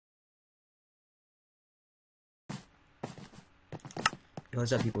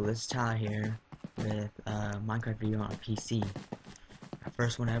What's up, people? This is Tyler here with Minecraft video on PC. My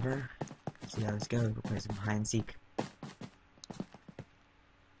first one ever. Let's see how this goes. We'll play some hide and seek. Oh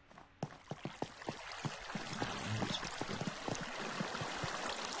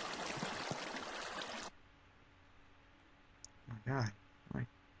my god. What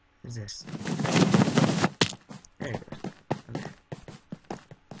is this? There it goes. Okay.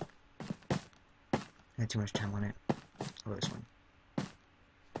 I had too much time on it. Oh, this one.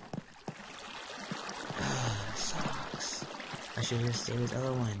 Sucks. I should just stay with the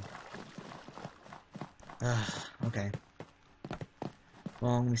other one. Okay.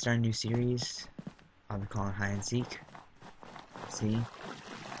 Well, when we start a new series, I'll be calling Hide and Seek. See?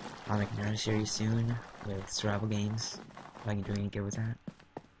 I'll make another series soon with survival games. If I can do any good with that.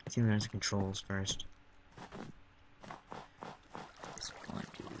 Let's see, learn some controls first. Just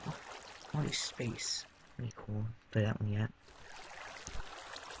want to do all this space. Pretty cool. Play that one yet.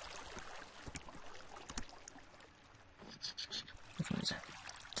 Which one is that?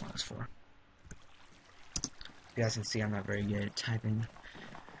 That's all it's for. You guys can see I'm not very good at typing.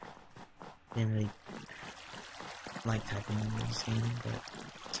 Didn't really like typing in this game, but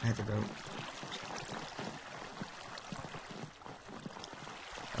I had to vote.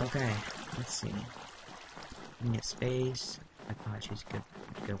 Okay, let's see. We can get space. I probably choose a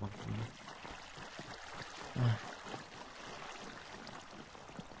good one for me.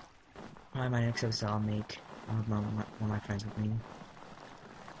 Probably my next episode I'll make. I'll have one of my friends with me.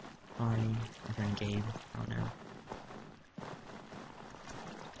 Probably my friend Gabe. I don't know.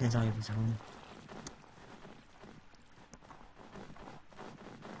 Depends on if he's home.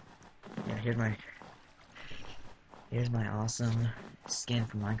 Yeah, here's my awesome skin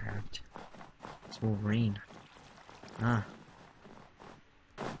from Minecraft. It's Wolverine.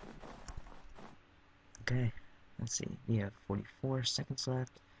 Okay, let's see. We have 44 seconds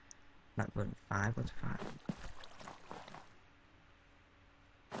left. Not voting 5. What's 5?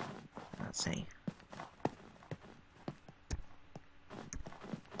 Let's see.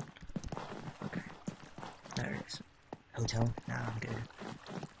 Okay. There it is. Hotel? Nah, I'm good.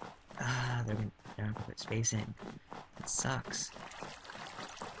 They're gonna put space in. It sucks.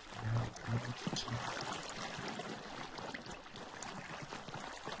 No, I can't.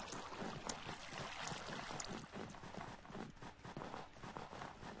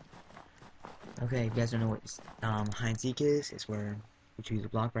 Okay, if you guys don't know what hide and seek is, it's where you choose a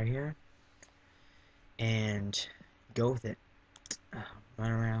block right here and go with it.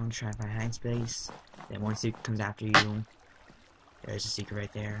 Run around, try to find hiding space. Then once it comes after you, there's a secret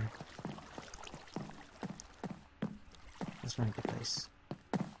right there. Let's find a good place.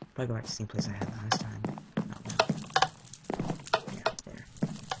 Probably go back to the same place I had last time. Yeah, there.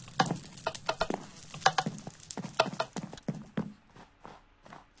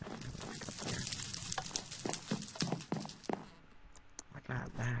 I got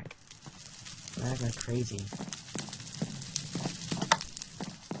lag. Lag like crazy.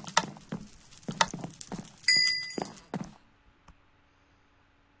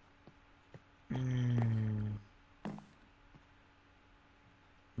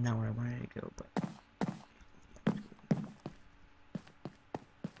 Not where I wanted to go, but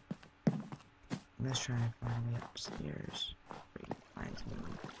let's try and find a way upstairs. Where he finds me.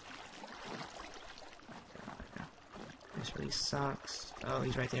 This really sucks. Oh,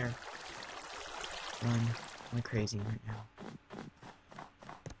 he's right there. Run. I'm crazy right now.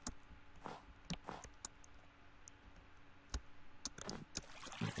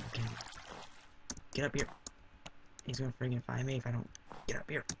 Okay. Get up here. He's gonna friggin' find me if I don't get up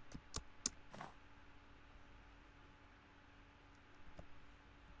here.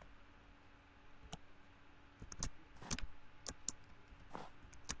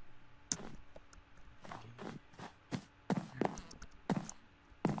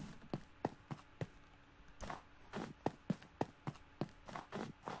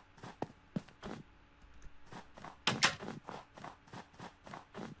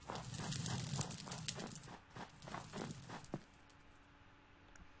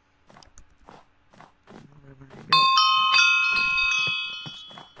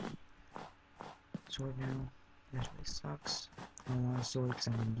 Sword now. That really sucks. I don't want a sword because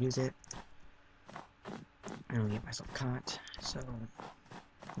I'm going to use it. I don't get myself caught. So,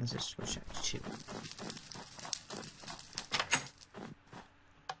 let's just switch that to 2.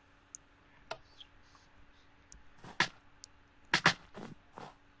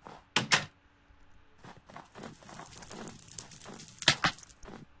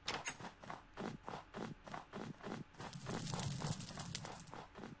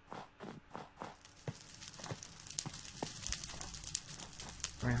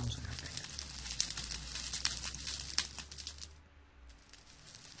 rounds.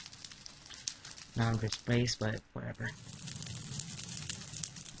 Not a good place, but whatever.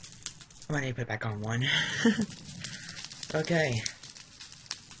 I might need to put it back on one. Okay.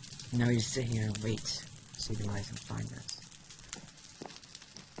 Now you just sit here and wait. See if the guys can find us.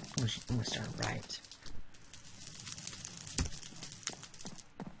 I'm gonna start right.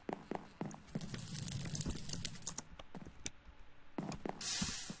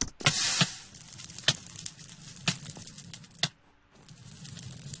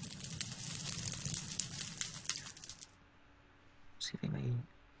 See if anybody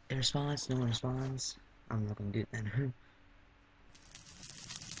responds. No one responds. I'm not gonna do it then.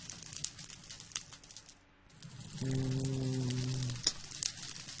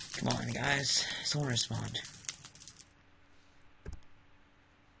 Come on, guys. Someone respond.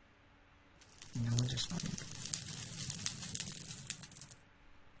 No one's responding.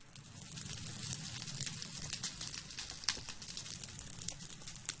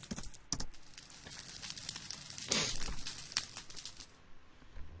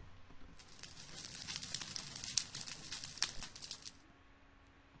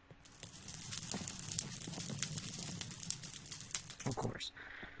 Of course.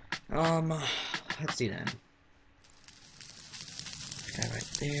 Let's see then. Guy right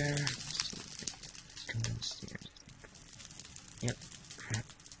there. Come down the stairs. Yep. Crap.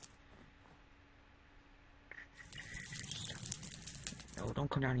 No, don't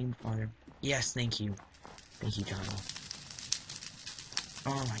come down even farther. Yes, thank you. Thank you, John.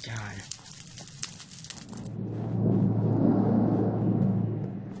 Oh my god.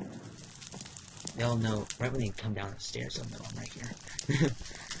 They'll know, right when they come down the stairs, they'll know I'm right here.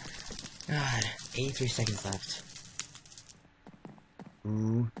 God, 83 seconds left.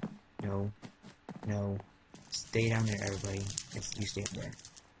 Ooh, no, no. Stay down there, everybody. You stay up there.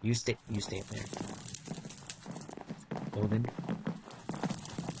 You stay up there. Golden.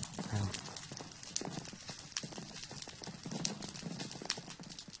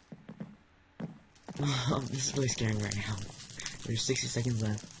 Oh. This is really scaring right now. There's 60 seconds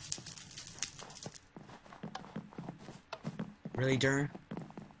left. Really, Dur?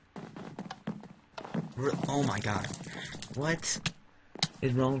 Oh my god. What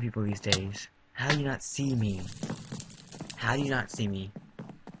is wrong with people these days? How do you not see me? How do you not see me?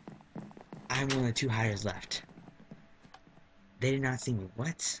 I'm one of the 2 hiders left. They did not see me.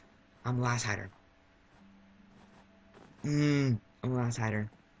 What? I'm the last hider. I'm the last hider.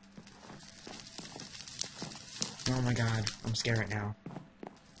 Oh my god. I'm scared right now.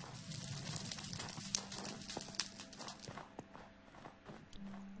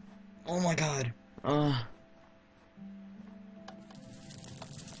 Oh my god.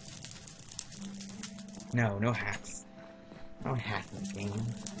 No hacks. No hacks in this game.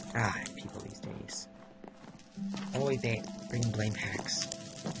 People these days. Always they freaking blame hacks.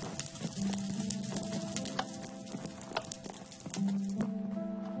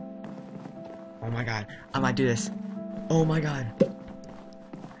 Oh my god. I might do this. Oh my god.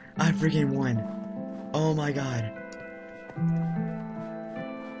 I freaking won. Oh my god.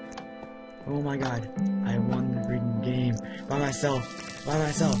 Oh my god. I won the freaking game. By myself. By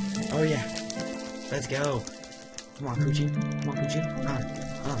myself. Oh yeah. Let's go. Come on, Coochie. Come on, Coochie.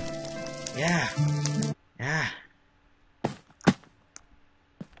 Yeah. Yeah.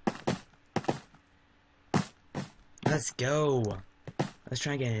 Let's go. Let's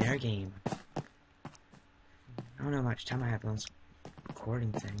try and get an air game. I don't know how much time I have on this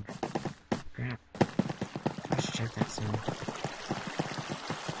recording thing. Crap. I should check that soon.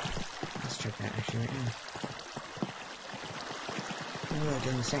 Let's check that actually right now. Oh, we're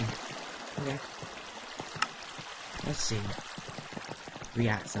doing the same. Okay. Let's see.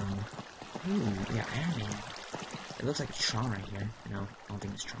 React zone. Ooh, yeah, anime. It looks like Tron right here. No, I don't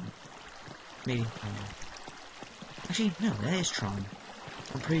think it's Tron. Maybe. I don't know. Actually, no, that is Tron.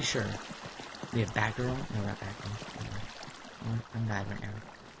 I'm pretty sure. We have Batgirl. No, not Batgirl. No. I'm bad right now.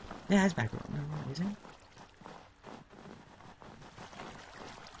 Yeah, that's Batgirl. No, is it?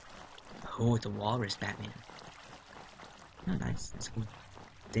 Oh, the Walrus Batman. Oh, nice. That's cool.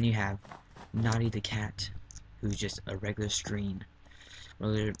 Then you have Naughty the Cat, who's just a regular screen.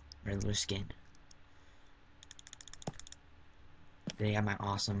 Regular skin. Then you have my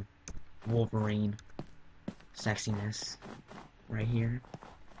awesome Wolverine sexiness right here.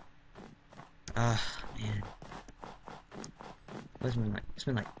 Man. It's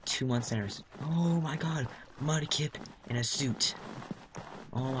been like 2 months since. Oh my god, Mudkip in a suit.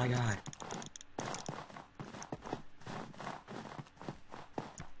 Oh my god.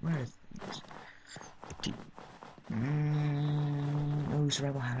 Where is these? Oh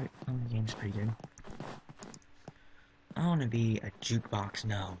Survival Hat. Oh, the game's pretty good. I want to be a jukebox.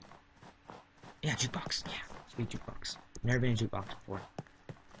 No. Yeah, jukebox. Yeah, let's be a jukebox. Never been a jukebox before.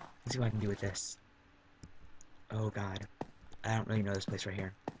 Let's see what I can do with this. Oh god. I don't really know this place right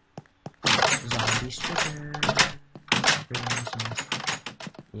here. Zombie stripper.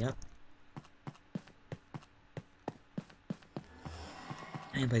 Yep.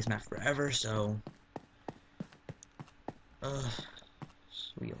 I haven't played this map forever, so...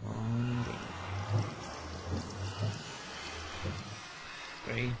 Sweet long game.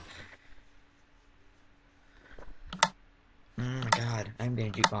 3. Oh my god, I haven't been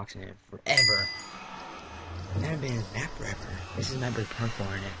a jukebox in it forever. I haven't been in a map forever. This is member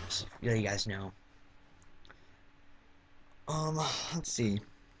Parkour in it, so you guys know. Let's see.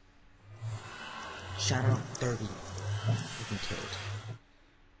 Shadow 30. Getting killed.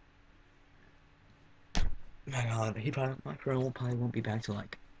 My god, my friend probably won't be back till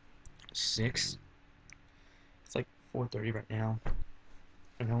like 6. It's like 4:30 right now.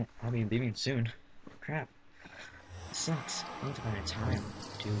 I'll be leaving soon. Crap. This sucks. I need to find a time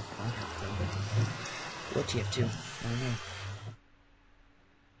to contact them. What TF2? I don't know.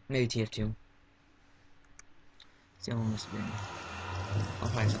 Maybe TF2. It's the only one that's been. I'll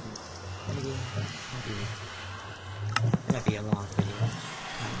find something. Maybe. It might be a long video. I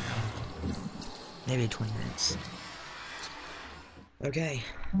don't know. Maybe 20 minutes. Okay,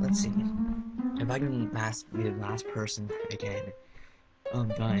 let's see. If I can be the last person again, I'm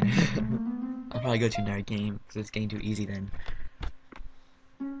done. I'll probably go to another game, because it's getting too easy then.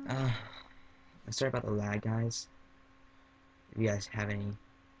 I'm sorry about the lag, guys. If you guys have any...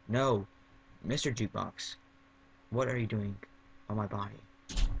 No! Mr. Jukebox. What are you doing on my body?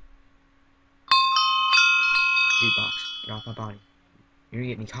 Jukebox, get off my body. You're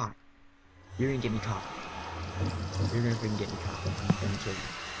gonna get me caught. You're gonna get me caught. You're gonna freaking get me caught. I'm gonna kill you.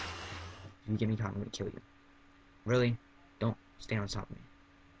 If you get me caught, I'm gonna kill you. Really? Don't stand on top of me.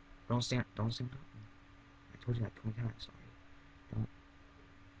 Don't stand on top of me. I told you that 20 times already. Don't.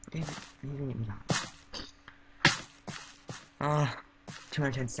 Damn it. He's gonna get me caught.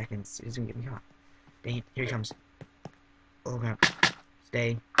 210 seconds. He's gonna get me caught. Dang it. Here he comes. Oh crap.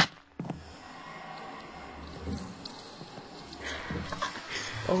 Stay.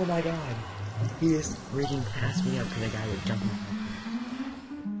 Oh my god. He just freaking passed me up because the guy was jumping on me.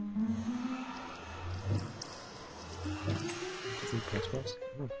 Is he Christmas?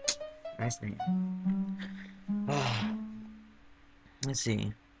 Oh, nice name. Let's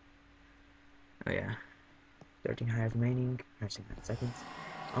see. Oh yeah. 13 highs remaining. 9 seconds.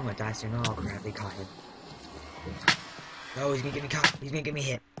 I'm gonna die soon. Oh crap, they caught him. No, he's gonna get me caught. He's gonna get me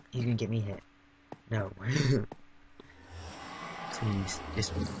hit. He's gonna get me hit. No. Please,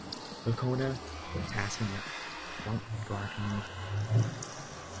 just Lakona, pass me up. Don't block me.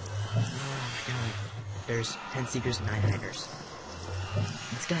 Oh my god. There's 10 seekers and 9 hiders.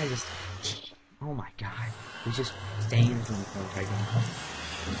 This guy just... Oh my god. He's just staying in the mode right now.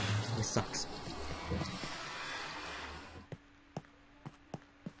 This sucks.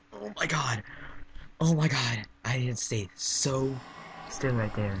 Oh my god. Oh my god. I didn't stay so still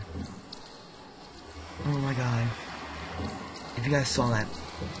right there. Oh my god. If you guys saw that,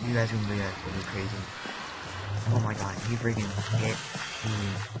 you guys would be crazy. Oh my god, he freaking hit me.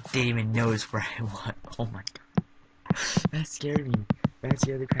 Didn't even notice where I was. Oh my god. That scared me. That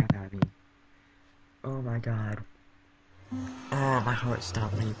scared the crap out of me. Oh my god. Oh, my heart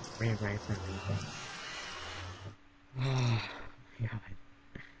stopped right in front of me. Oh my god.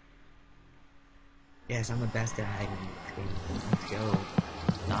 Yes, I'm the best at hiding in this game. Let's go.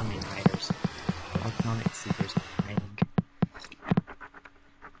 Dominate hiders. I'll dominate seekers hiding.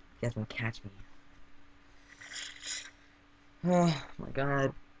 You guys won't catch me. Oh my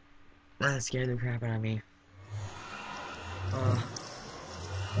god. That scared the crap out of me.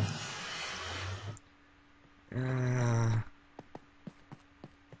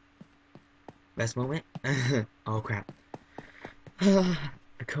 Best moment? Oh crap.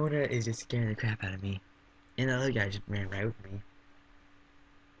 Dakota is just scaring the crap out of me. And the other guy just ran right with me.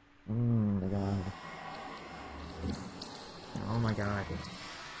 Oh my god. Oh my god.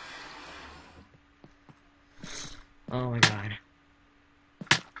 Oh my god.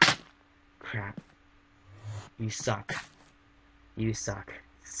 Crap. You suck. You suck.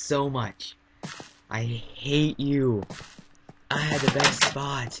 So much. I hate you. I had the best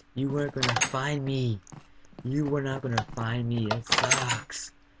spot. You weren't gonna find me. You were not gonna find me. It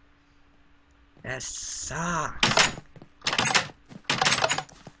sucks. That sucks.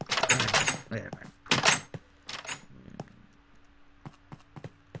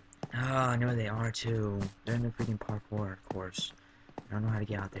 Oh, I know they are too. They're in the freaking parkour, of course. I don't know how to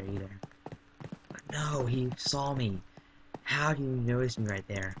get out there either. But no, he saw me. How do you notice me right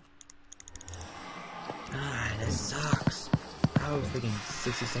there? Ah, that sucks. I was freaking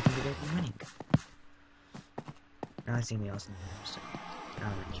 60 seconds away from winning. Now I see anything else in there, so I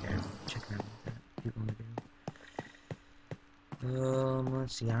don't really care. Check around with that. People in the video.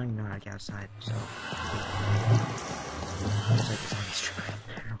 Let's see. I don't even know how to get outside, so. Looks like it's on this truck right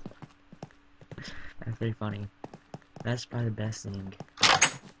now. That's pretty funny. That's probably the best thing.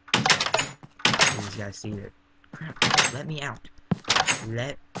 These guys see it. Crap! Let me out.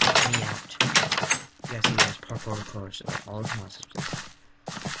 Let me out. You guys see there's parkour course all the concepts.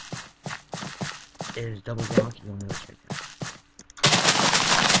 There's double block, you'll know this right now.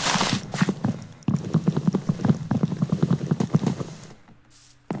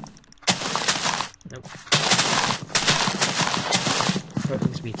 Nope. Perfect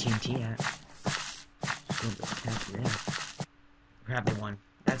needs to be a TNT at. Just going to capture that. Grab the one.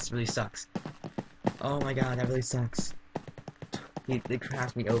 That really sucks. Oh my god, that really sucks. They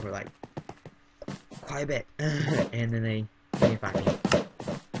crashed me over like quite a bit, and then they find me.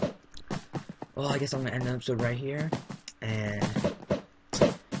 Well, I guess I'm gonna end the episode right here, and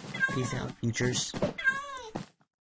peace out, futures.